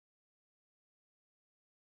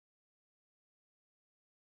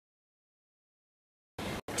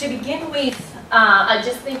to begin with, I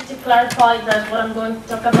just need to clarify that what I'm going to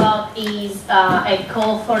talk about is a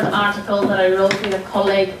co-authored article that I wrote with a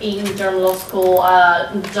colleague in German law school,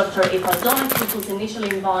 Dr. Eva Donat, who was initially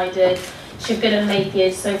invited. She couldn't make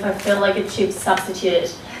it, so if I feel like a cheap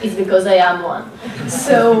substitute, it's because I am one.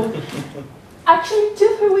 So, actually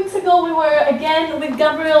 2-3 weeks ago, we were again with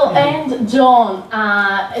Gabriel and John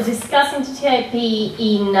discussing TTIP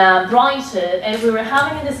in Brighton, and we were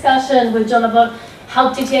having a discussion with John about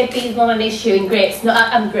how TTIP is not an issue in Greece. No,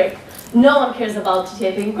 I'm Greek. No one cares about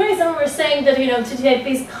TTIP in Greece, and we're saying that, you know, TTIP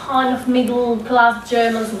is kind of middle-class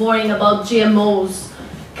Germans worrying about GMOs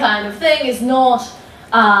kind of thing. It's not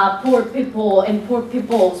poor people and poor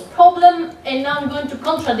people's problem. And now I'm going to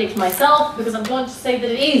contradict myself, because I'm going to say that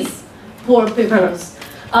it is poor people's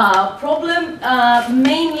problem,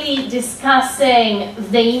 mainly discussing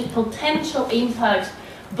the potential impact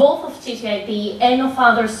both of TTIP and of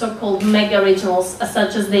other so-called mega-regionals,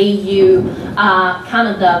 such as the EU,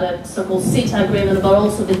 Canada, the so-called CETA agreement, but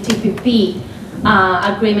also the TPP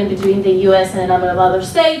agreement between the US and a number of other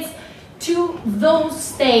states, to those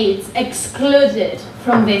states excluded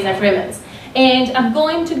from these agreements. And I'm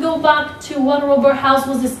going to go back to what Robert House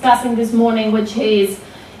was discussing this morning, which is,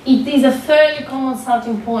 it is a fairly common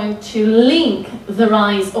starting point to link the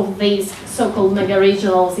rise of these so-called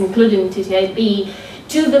mega-regionals, including TTIP,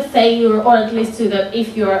 to the failure, or at least to the,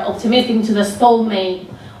 if you're optimistic, to the stalemate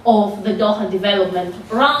of the Doha development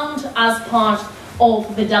round as part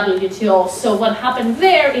of the WTO. So what happened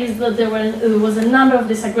there is that there was a number of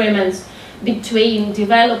disagreements between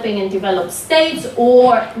developing and developed states,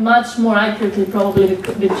 or much more accurately probably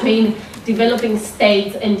between developing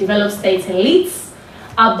states and developed states elites,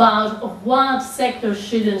 about what sectors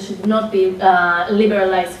should and should not be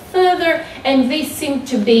liberalized further, and this seemed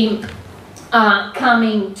to be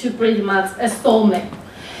coming to pretty much a stalemate.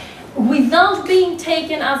 Without being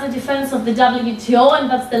taken as a defense of the WTO, and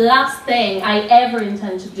that's the last thing I ever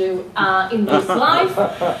intend to do in this life,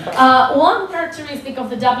 one characteristic of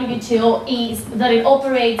the WTO is that it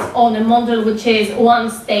operates on a model which is one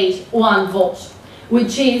state, one vote,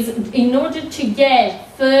 which is, in order to get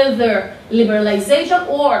further liberalization,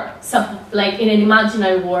 or like in an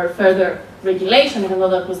imaginary world, further regulation, even though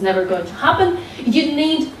that was never going to happen, you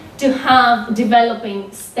need to have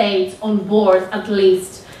developing states on board, at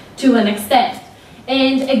least to an extent.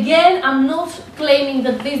 And again, I'm not claiming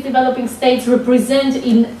that these developing states represent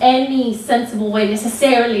in any sensible way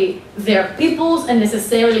necessarily their peoples and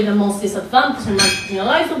necessarily the most disadvantaged and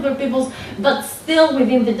marginalized of their peoples, but still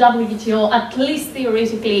within the WTO, at least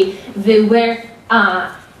theoretically, they were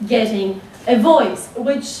getting a voice,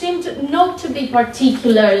 which seemed not to be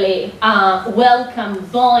particularly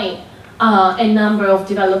welcomed by a number of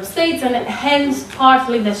developed states, and hence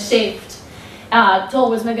partly the shift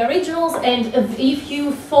towards mega-regionals. And if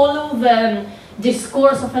you follow the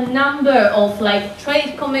discourse of a number of like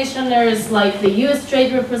trade commissioners, like the US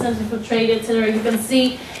Trade Representative for Trade, etc., you can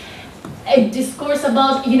see a discourse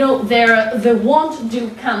about, you know, the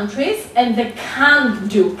want-to-do countries and the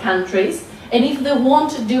can-do countries. And if the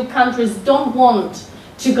want-to-do countries don't want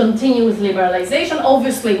to continue with liberalization,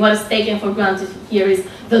 obviously what is taken for granted here is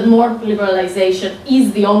that more liberalization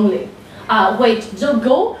is the only way to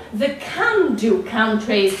go. The can-do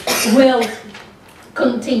countries will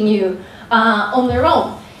continue on their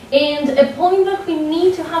own. And a point that we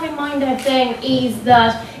need to have in mind, I think, is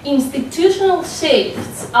that institutional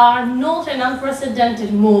shifts are not an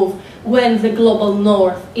unprecedented move when the global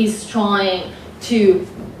north is trying to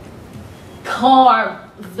carve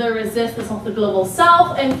the resistance of the global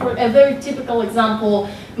south. And for a very typical example,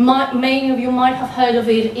 many of you might have heard of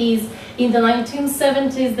it, is in the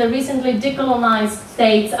 1970s, the recently decolonized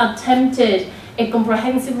states attempted a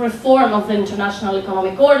comprehensive reform of the international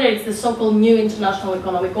economic order. It's the so-called new international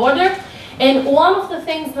economic order. And one of the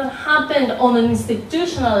things that happened on an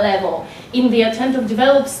institutional level in the attempt of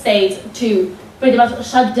developed states to pretty much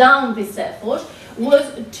shut down this effort was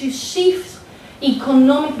to shift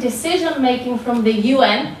economic decision-making from the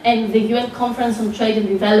UN and the UN Conference on Trade and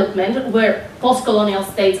Development, where post-colonial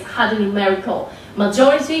states had a numerical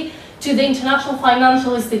majority, to the international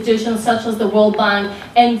financial institutions such as the World Bank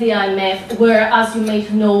and the IMF, where, as you may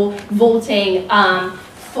know, voting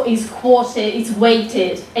is quoted, it's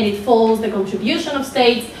weighted, and it follows the contribution of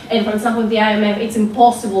states. And for example, in the IMF, it's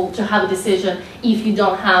impossible to have a decision if you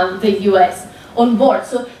don't have the US on board.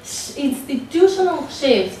 So institutional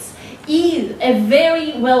shifts is a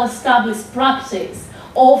very well-established practice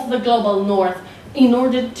of the global north in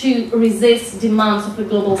order to resist demands of the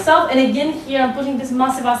global south. And again, here I'm putting this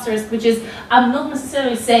massive asterisk, which is, I'm not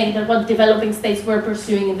necessarily saying that what developing states were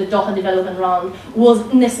pursuing in the Doha development round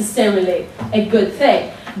was necessarily a good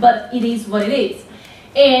thing. but it is what it is.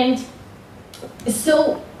 And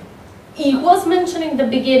so it was mentioned in the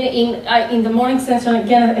beginning, in the morning session,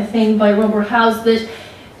 again, I think by Robert House, that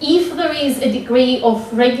if there is a degree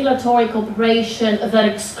of regulatory cooperation that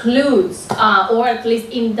excludes, or at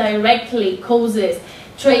least indirectly causes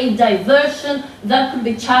trade diversion, that could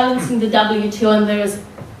be challenged in the WTO, and there's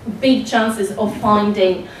big chances of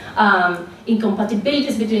finding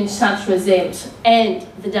incompatibilities between such regimes and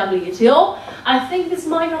the WTO. I think this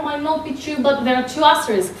might or might not be true, but there are two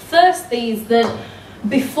asterisks. First is that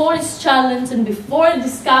before it's challenged and before a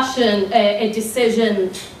discussion, a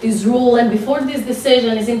decision is ruled, and before this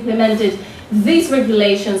decision is implemented, these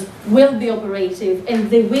regulations will be operative and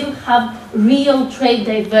they will have real trade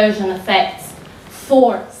diversion effects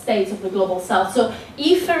for states of the Global South. So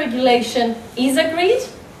if a regulation is agreed,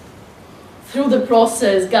 through the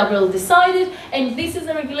process Gabriel decided, and this is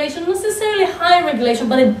a regulation, not necessarily a higher regulation,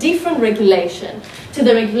 but a different regulation to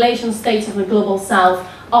the regulation states of the Global South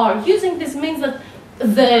are using, this means that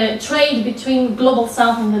the trade between Global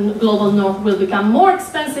South and the Global North will become more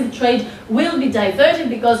expensive, trade will be diverted,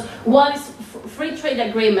 because what is free trade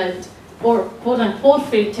agreement, or quote-unquote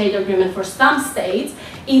free trade agreement for some states,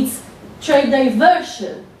 it's trade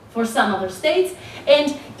diversion for some other states. And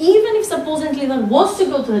even if supposedly that was to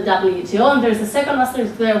go to the WTO, and there's a second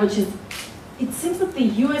asterisk there, which is, it seems that the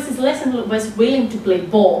US is less and less willing to play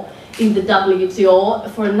ball in the WTO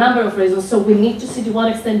for a number of reasons. So we need to see to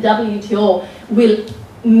what extent WTO will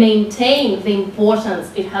maintain the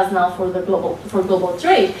importance it has now for the global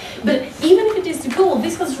trade. But even if it is to go,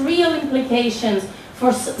 this has real implications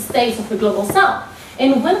for states of the Global South.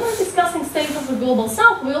 And when we're discussing states of the Global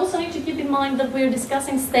South, we also need to keep in mind that we're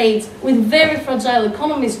discussing states with very fragile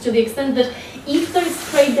economies, to the extent that if there is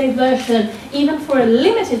trade diversion, even for a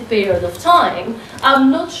limited period of time, I'm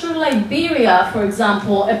not sure Liberia, for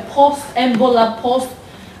example, a post-Ebola,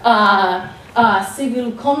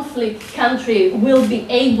 post-civil conflict country, will be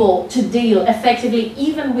able to deal effectively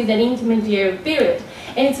even with an intermediary period.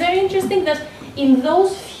 And it's very interesting that in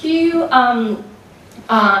those few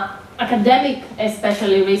academic,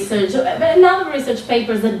 especially research, but a number of research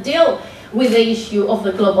papers that deal with the issue of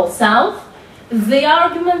the Global South, the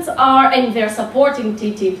arguments are, and they're supporting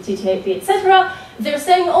TTIP, TTIP, etc. They're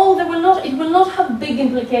saying, oh, it will not have big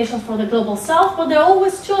implications for the Global South, but there are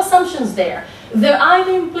always two assumptions there. They're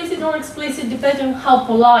either implicit or explicit, depending on how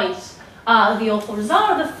polite the authors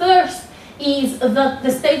are. The first is that the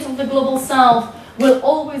states of the Global South will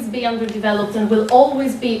always be underdeveloped and will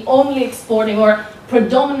always be only exporting or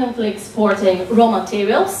predominantly exporting raw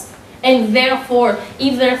materials, and therefore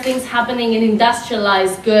if there are things happening in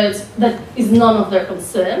industrialized goods, that is none of their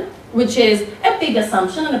concern, which is a big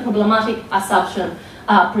assumption and a problematic assumption,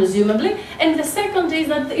 presumably. And the second is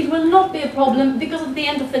that it will not be a problem, because at the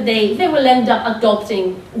end of the day they will end up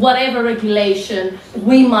adopting whatever regulation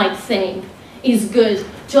we might think is good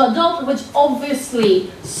to adopt, which obviously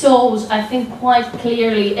shows, I think, quite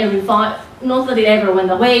clearly a revival, not that it ever went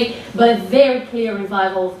away, but a very clear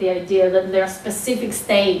revival of the idea that there are specific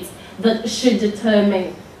states that should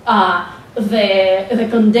determine the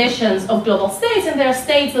conditions of global states, and there are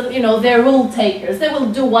states that, you know, they're rule takers. They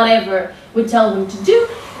will do whatever we tell them to do,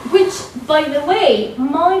 which, by the way,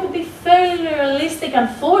 might be fairly realistic,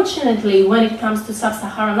 unfortunately, when it comes to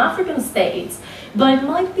sub-Saharan African states, but it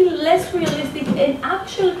might be less realistic and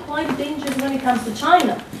actually quite dangerous when it comes to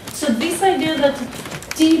China. So this idea that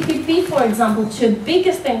TPP, for example, to a big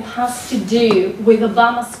extent has to do with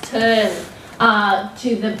Obama's turn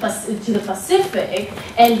to the Pacific,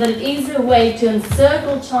 and that it is a way to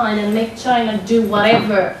encircle China and make China do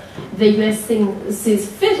whatever the US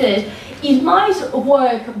sees fitted. It might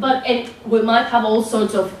work, but we might have all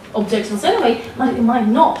sorts of objections anyway, but it might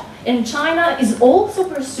not. And China is also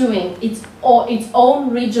pursuing its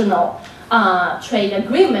own regional trade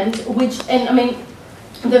agreement, which, and I mean,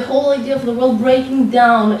 the whole idea of the world breaking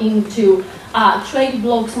down into trade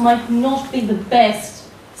blocks might not be the best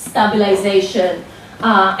stabilization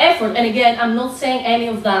effort. And again, I'm not saying any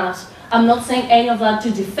of that. I'm not saying any of that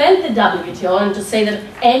to defend the WTO and to say that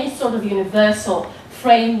any sort of universal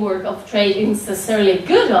framework of trade is necessarily a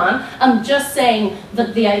good one. I'm just saying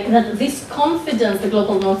that that this confidence the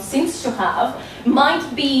Global North seems to have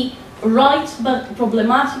might be right, but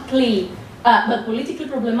politically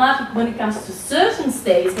problematic when it comes to certain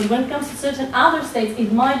states, but when it comes to certain other states,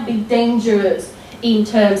 it might be dangerous in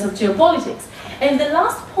terms of geopolitics. And the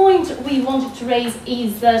last point we wanted to raise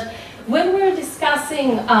is that when we're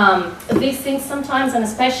discussing these things sometimes, and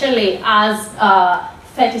especially as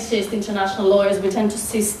fetishist international lawyers, we tend to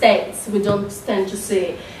see states. We don't tend to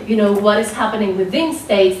see, you know, what is happening within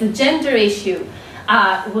states. The gender issue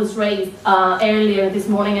was raised earlier this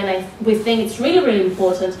morning, and we think it's really, really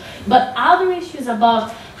important. But other issues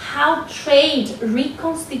about how trade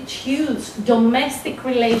reconstitutes domestic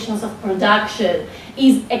relations of production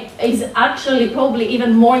is actually probably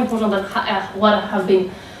even more important than what I have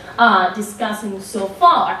been discussing so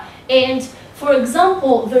far. And for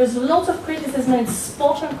example, there's lots of criticism, and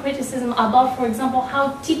spot-on criticism about, for example, how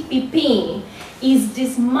TPP is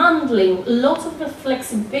dismantling lots of the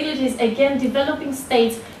flexibilities, again, developing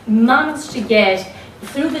states manage to get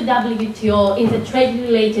through the WTO in the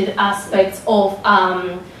trade-related aspects of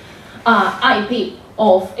IP,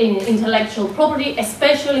 of intellectual property,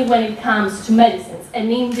 especially when it comes to medicines.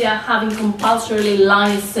 And India having compulsorily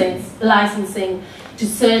licensing to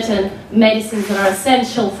certain medicines that are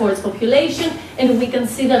essential for its population, and we can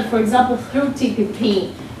see that, for example, through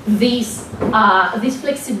TPP, these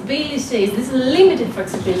flexibilities, these limited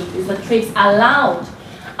flexibilities that TRIPS allowed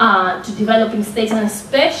to developing states, and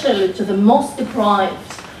especially to the most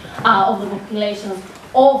deprived of the populations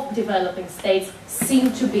of developing states,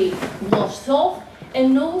 seem to be washed off.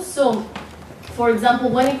 And also, for example,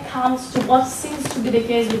 when it comes to what seems to be the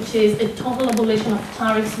case, which is a total abolition of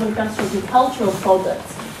tariffs when it comes to agricultural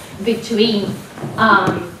products between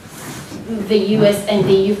the US and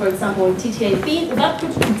the EU, for example, in TTIP, that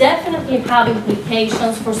could definitely have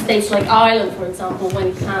implications for states like Ireland, for example, when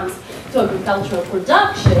it comes to agricultural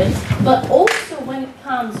production, but also when it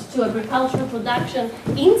comes to agricultural production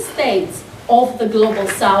in states of the global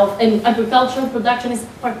south, and agricultural production is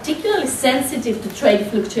particularly sensitive to trade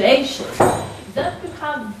fluctuations. That could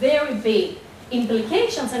have very big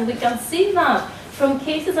implications, and we can see that from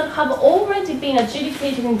cases that have already been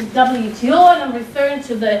adjudicated in the WTO, and I'm referring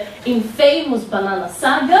to the infamous banana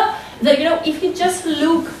saga, that, you know, if you just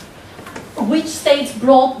look which states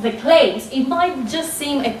brought the claims, it might just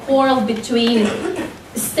seem a quarrel between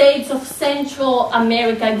states of Central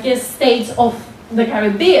America against states of the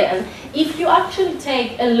Caribbean. If you actually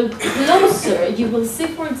take a look closer, you will see,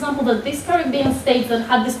 for example, that these Caribbean states that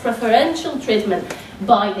had this preferential treatment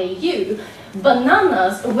by the EU,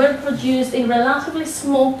 bananas were produced in relatively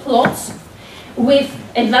small plots with,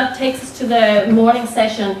 and that takes us to the morning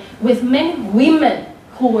session, with many women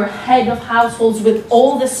who were head of households with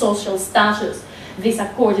all the social status this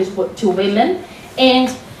accorded to women.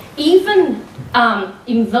 And even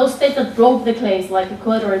in those states that broke the claims, like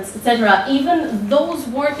Ecuador, etc., even those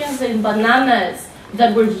workers in bananas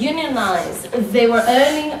that were unionized, they were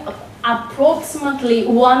earning approximately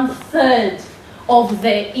 1/3 of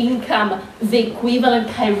the income the equivalent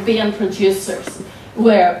Caribbean producers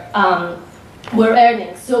were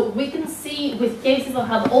earning. So we can see with cases that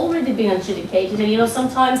have already been adjudicated, and, you know,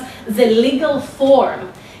 sometimes the legal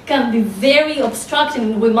form can be very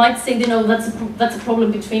obstructing. We might say, you know, that's a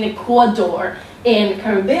problem between Ecuador and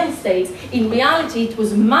Caribbean states. In reality, it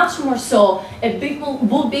was much more so a big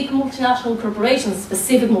multinational corporations,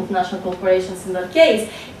 specific multinational corporations in that case,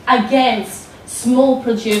 against small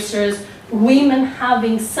producers, women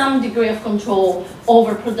having some degree of control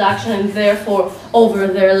over production and therefore over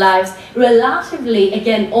their lives, relatively,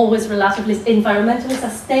 again, always relatively environmentally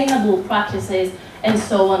sustainable practices, and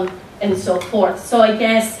so on and so forth. So I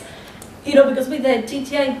guess, you know, because with the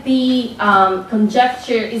TTIP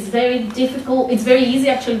conjecture is very difficult, it's very easy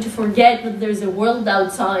actually to forget that there's a world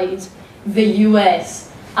outside the US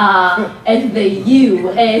and the EU.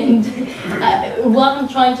 And what I'm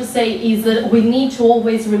trying to say is that we need to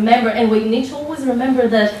always remember,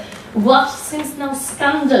 that what seems now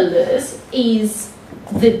scandalous is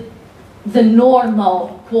the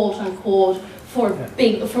normal, quote unquote, for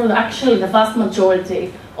actually the vast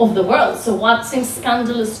majority of the world. So what seems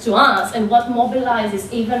scandalous to us, and what mobilizes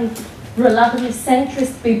even relatively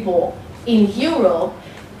centrist people in Europe,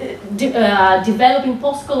 developing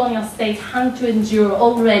post-colonial states had to endure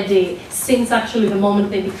already since actually the moment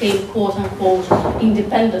they became quote-unquote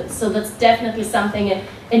independent. So that's definitely something,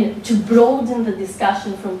 and to broaden the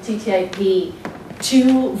discussion from TTIP to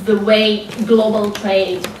the way global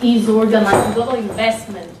trade is organized, global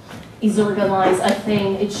investment is organized, I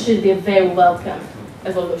think it should be a very welcome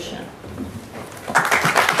evolution.